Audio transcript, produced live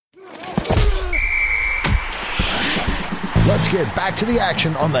Let's get back to the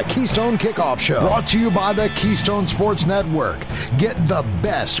action on the Keystone Kickoff Show. Brought to you by the Keystone Sports Network. Get the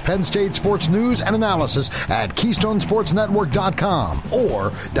best Penn State sports news and analysis at KeystonesportsNetwork.com or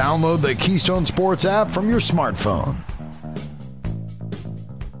download the Keystone Sports app from your smartphone.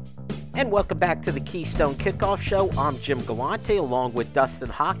 And welcome back to the Keystone Kickoff Show. I'm Jim Galante along with Dustin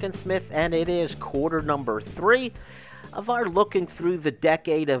Hockensmith, and it is quarter number 3 of our looking through the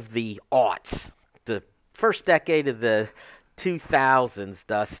decade of the aughts, the first decade of the 2000s,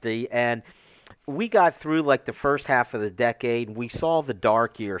 Dusty. And we got through like the first half of the decade. We saw the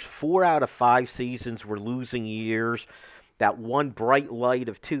dark years. 4 out of 5 seasons were losing years. That one bright light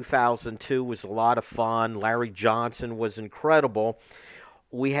of 2002 was a lot of fun. Larry Johnson was incredible.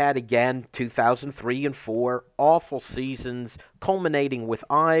 We had, again, 2003 and 4, awful seasons, culminating with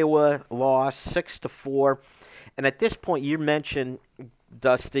Iowa loss 6-4. And at this point, you mentioned,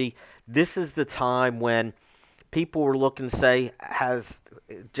 Dusty, this is the time when people were looking to say, has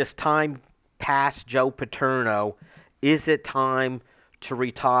just time passed Joe Paterno? Is it time to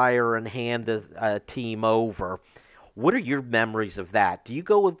retire and hand the team over? What are your memories of that? Do you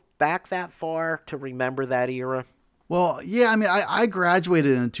go back that far to remember that era? Well, yeah, I mean, I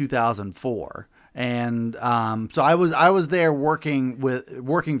graduated in 2004. And so I was there working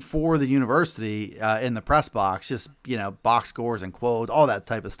for the university in the press box, just box scores and quotes, all that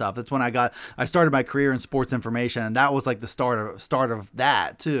type of stuff. That's when I started my career in sports information, and that was like the start of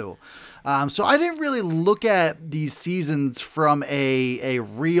that too. So I didn't really look at these seasons from a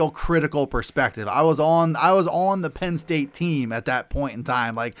real critical perspective. I was on the Penn State team at that point in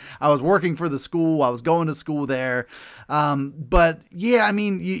time. Like, I was working for the school, I was going to school there. But yeah, I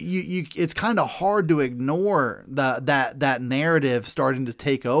mean, you it's kind of hard to ignore that narrative starting to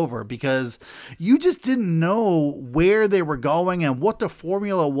take over, because you just didn't know where they were going and what the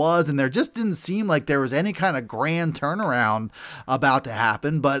formula was, and there just didn't seem like there was any kind of grand turnaround about to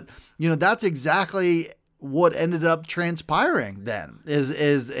happen. But that's exactly what ended up transpiring then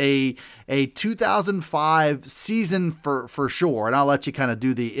is a 2005 season for sure. And I'll let you kind of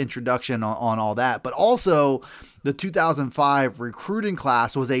do the introduction on all that. But also, the 2005 recruiting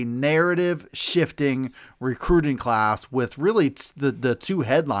class was a narrative shifting recruiting class with really the two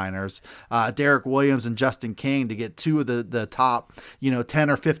headliners, Derek Williams and Justin King, to get two of the top 10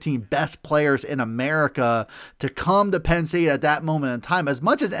 or 15 best players in America to come to Penn State at that moment in time. As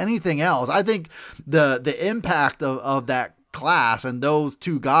much as anything else, I think the impact of that class and those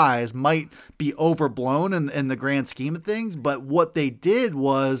two guys might be overblown in the grand scheme of things, but what they did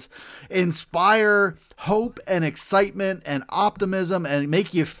was inspire hope and excitement and optimism and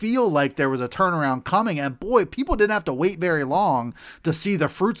make you feel like there was a turnaround coming. And boy, people didn't have to wait very long to see the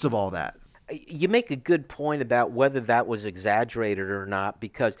fruits of all that. You make a good point about whether that was exaggerated or not,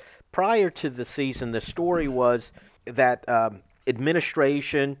 because prior to the season, the story was that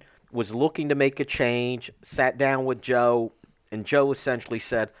administration was looking to make a change, sat down with Joe, and Joe essentially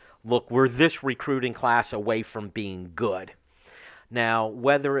said, look, we're this recruiting class away from being good. Now,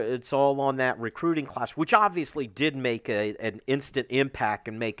 whether it's all on that recruiting class, which obviously did make an instant impact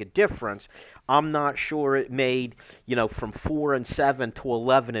and make a difference, I'm not sure it made, from 4-7 to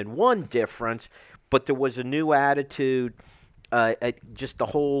 11-1 difference, but there was a new attitude, just a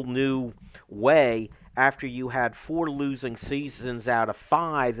whole new way after you had 4 losing seasons out of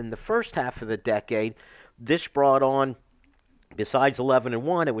 5 in the first half of the decade. This brought on, besides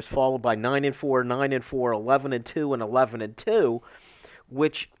 11-1, it was followed by 9-4, 9-4, 11-2, and 11-2,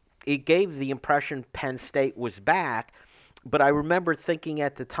 which it gave the impression Penn State was back. But I remember thinking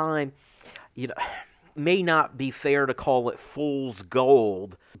at the time, may not be fair to call it fool's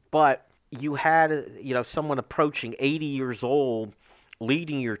gold, but you had, someone approaching 80 years old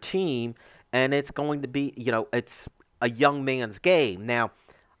leading your team, and it's going to be, it's a young man's game. Now,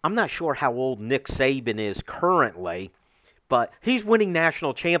 I'm not sure how old Nick Saban is currently, but he's winning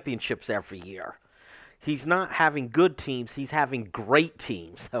national championships every year. He's not having good teams. He's having great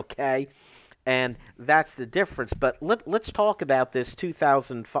teams, okay? And that's the difference. But let's talk about this the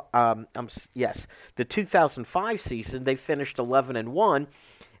 2005 season. They finished 11-1,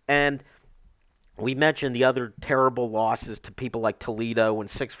 and we mentioned the other terrible losses to people like Toledo and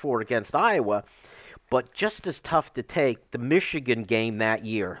 6-4 against Iowa. But just as tough to take, the Michigan game that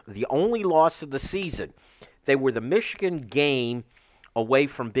year, the only loss of the season. They were the Michigan game away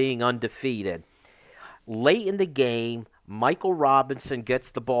from being undefeated. Late in the game, Michael Robinson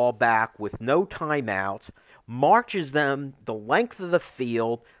gets the ball back with no timeouts, marches them the length of the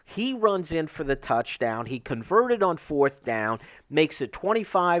field. He runs in for the touchdown. He converted on 4th down, makes it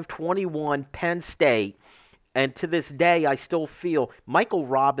 25-21 Penn State. And to this day, I still feel Michael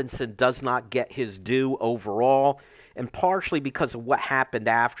Robinson does not get his due overall, and partially because of what happened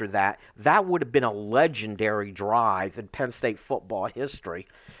after that. That would have been a legendary drive in Penn State football history.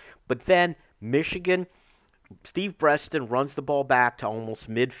 But then Michigan, Steve Breston runs the ball back to almost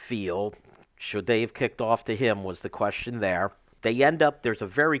midfield. Should they have kicked off to him was the question there. They end up, there's a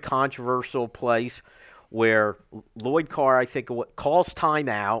very controversial place where Lloyd Carr, I think, calls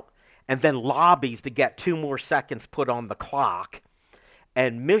timeout and then lobbies to get 2 more seconds put on the clock.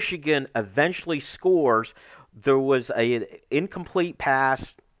 And Michigan eventually scores. There was an incomplete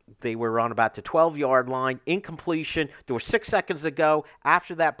pass. They were on about the 12-yard line. Incompletion. There were 6 seconds to go.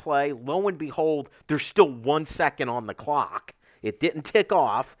 After that play, lo and behold, there's still 1 second on the clock. It didn't tick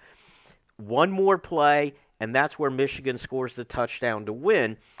off. One more play, and that's where Michigan scores the touchdown to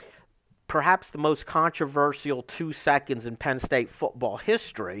win. Perhaps the most controversial 2 seconds in Penn State football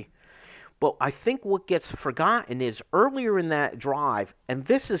history. But I think what gets forgotten is earlier in that drive, and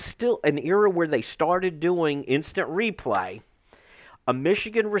this is still an era where they started doing instant replay, a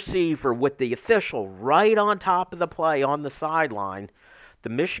Michigan receiver with the official right on top of the play on the sideline. The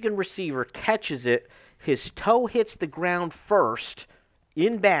Michigan receiver catches it. His toe hits the ground first,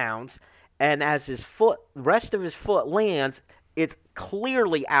 in bounds, and as the rest of his foot lands, it's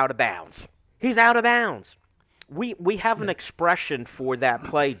clearly out of bounds. He's out of bounds. We have an expression for that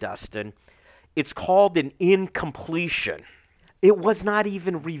play, Dustin. It's called an incompletion. It was not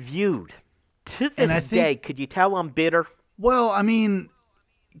even reviewed. To this day, could you tell I'm bitter? Well, I mean,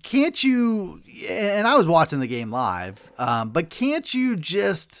 can't you, and I was watching the game live, but can't you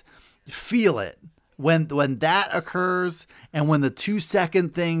just feel it when that occurs and when the 2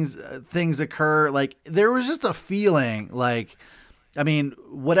 second things occur? Like, there was just a feeling like, I mean,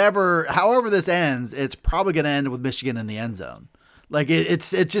 however this ends, it's probably going to end with Michigan in the end zone. Like it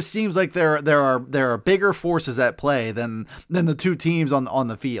just seems like there are bigger forces at play than the two teams on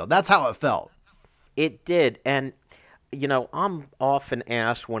the field. That's how it felt. It did, and I'm often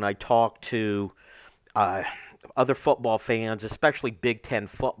asked when I talk to other football fans, especially Big Ten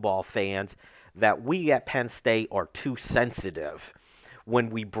football fans, that we at Penn State are too sensitive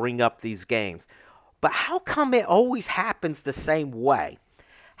when we bring up these games. But how come it always happens the same way?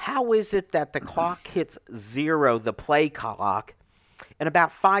 How is it that the clock hits 0, the play clock, and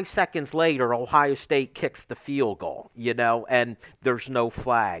about 5 seconds later, Ohio State kicks the field goal, and there's no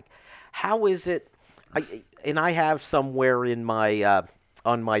flag? How is it? I have somewhere in my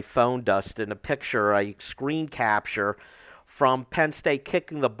on my phone, Dustin, a picture, a screen capture from Penn State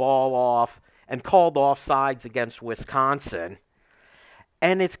kicking the ball off and called offsides against Wisconsin.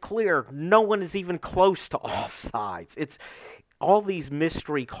 And it's clear no one is even close to offsides. It's all these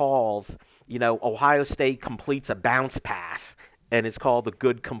mystery calls. Ohio State completes a bounce pass, and it's called a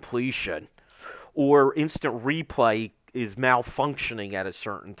good completion. Or instant replay is malfunctioning at a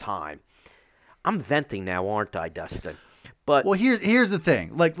certain time. I'm venting now, aren't I, Dustin? But well, here's the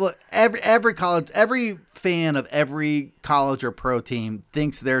thing. Like, look, every fan of every college or pro team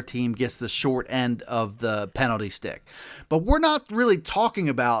thinks their team gets the short end of the penalty stick. But we're not really talking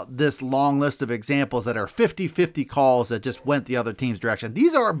about this long list of examples that are 50-50 calls that just went the other team's direction.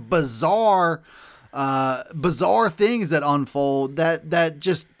 These are bizarre things that unfold that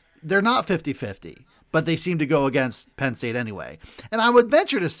just, they're not 50-50. But they seem to go against Penn State anyway. And I would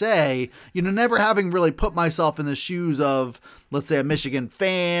venture to say, never having really put myself in the shoes of, let's say, a Michigan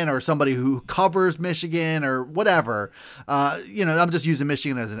fan or somebody who covers Michigan or whatever, I'm just using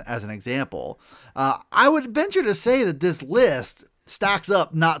Michigan as an example. I would venture to say that this list stacks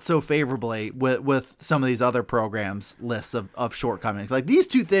up not so favorably with some of these other programs' lists of shortcomings. Like these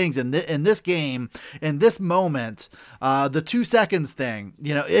two things in this game, in this moment, the 2 seconds thing,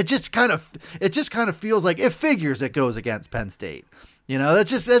 it just kind of feels like it figures it goes against Penn State. That's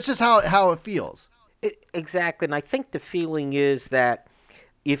just how it feels. Exactly. And I think the feeling is that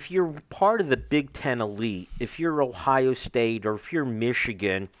if you're part of the Big Ten elite, if you're Ohio State or if you're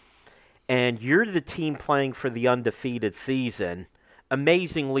Michigan, and you're the team playing for the undefeated season,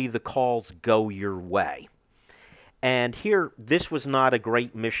 amazingly, the calls go your way. And here, this was not a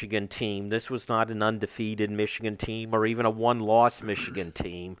great Michigan team. This was not an undefeated Michigan team or even a one-loss Michigan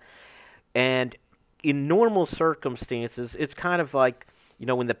team. And in normal circumstances, it's kind of like,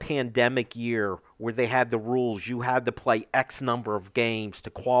 in the pandemic year where they had the rules, you had to play X number of games to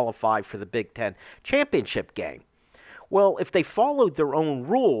qualify for the Big Ten championship game. Well, if they followed their own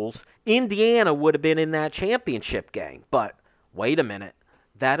rules, Indiana would have been in that championship game. But wait a minute,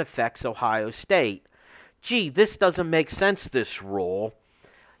 that affects Ohio State. Gee, this doesn't make sense, this rule,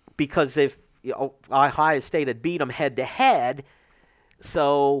 because if Ohio State had beat them head-to-head,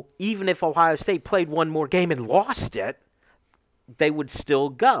 So even if Ohio State played one more game and lost it, they would still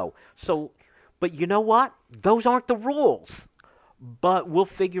go. So, but you know what? Those aren't the rules. But we'll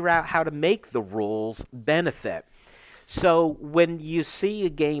figure out how to make the rules benefit. So when you see a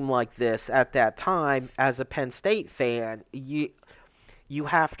game like this at that time, as a Penn State fan, you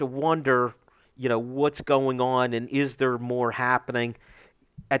have to wonder, what's going on, and is there more happening?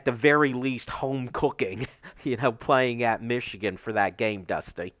 At the very least, home cooking, playing at Michigan for that game,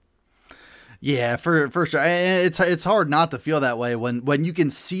 Dusty. Yeah, for sure. It's hard not to feel that way when you can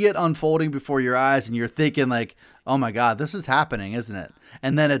see it unfolding before your eyes and you're thinking like, oh my God, this is happening, isn't it?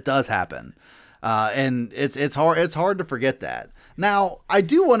 And then it does happen. And it's hard to forget that. Now, I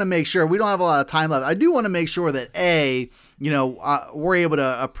do want to make sure, we don't have a lot of time left. I do want to make sure that we're able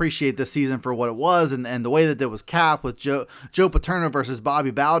to appreciate this season for what it was, and the way that it was capped with Joe Paterno versus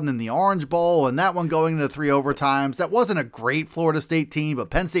Bobby Bowden in the Orange Bowl, and that one going into 3 overtimes. That wasn't a great Florida State team, but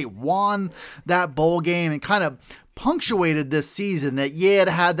Penn State won that bowl game and kind of punctuated this season. That it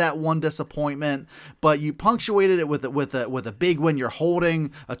had that one disappointment, but you punctuated it with a big win. You're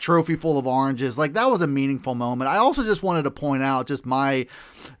holding a trophy full of oranges. Like, that was a meaningful moment. I also just wanted to point out just my,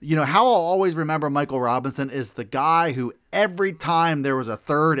 how I'll always remember Michael Robinson is the guy who every time there was a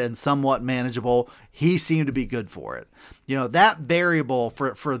third and somewhat manageable, he seemed to be good for it. That variable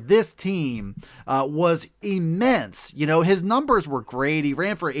for this team was immense. His numbers were great. He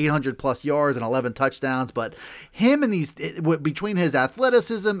ran for 800 plus yards and 11 touchdowns, but him and between his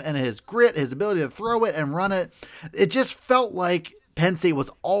athleticism and his grit, his ability to throw it and run it, it just felt like Penn State was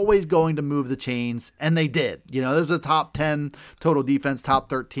always going to move the chains, and they did. There's a top 10 total defense, top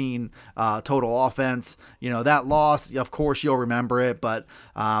 13 total offense. That loss, of course, you'll remember it, but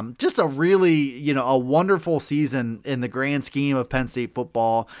just a really, a wonderful season in the grand scheme of Penn State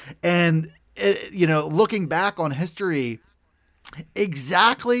football. And, looking back on history,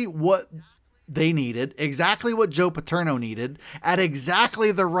 exactly what they needed, exactly what Joe Paterno needed at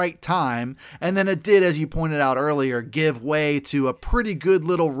exactly the right time. And then it did, as you pointed out earlier, give way to a pretty good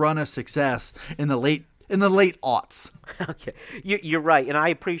little run of success in the late aughts. Okay, you're right, and I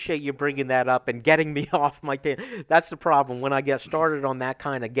appreciate you bringing that up and getting me off my tail. That's the problem. When I get started on that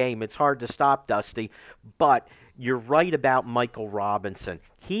kind of game, it's hard to stop, Dusty. But you're right about Michael Robinson.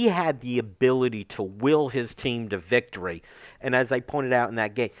 He had the ability to will his team to victory. And as I pointed out in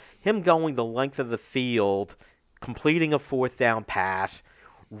that game, him going the length of the field, completing a 4th down pass,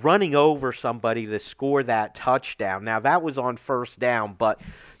 running over somebody to score that touchdown. Now, that was on 1st down, but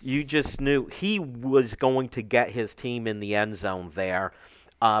you just knew he was going to get his team in the end zone there.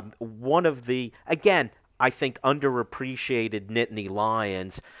 One of the, again, I think underappreciated Nittany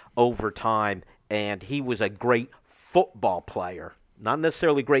Lions over time, and he was a great football player. Not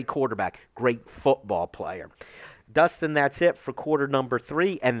necessarily great quarterback, great football player. Dustin, that's it for quarter number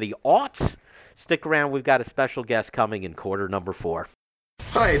 3 and the aughts. Stick around. We've got a special guest coming in quarter number 4.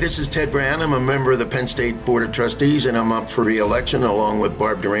 Hi, this is Ted Brown. I'm a member of the Penn State Board of Trustees, and I'm up for re-election along with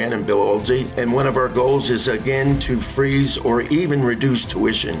Barb Duran and Bill Oldsey. And one of our goals is, again, to freeze or even reduce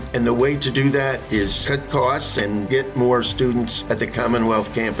tuition. And the way to do that is cut costs and get more students at the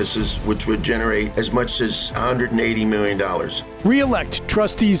Commonwealth campuses, which would generate as much as $180 million. Re-elect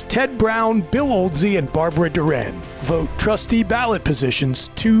trustees Ted Brown, Bill Oldsey, and Barbara Duran. Vote trustee ballot positions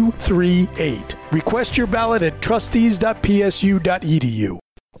 238. Request your ballot at trustees.psu.edu.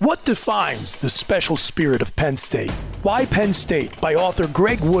 What defines the special spirit of Penn State? Why Penn State by author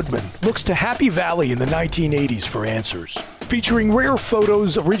Greg Woodman looks to Happy Valley in the 1980s for answers. Featuring rare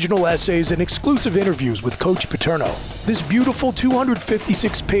photos, original essays, and exclusive interviews with Coach Paterno. This beautiful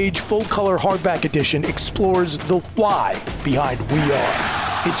 256-page full-color hardback edition explores the why behind We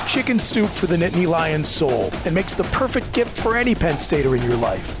Are. It's chicken soup for the Nittany Lions soul and makes the perfect gift for any Penn Stater in your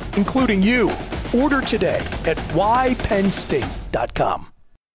life, including you. Order today at whypennstate.com.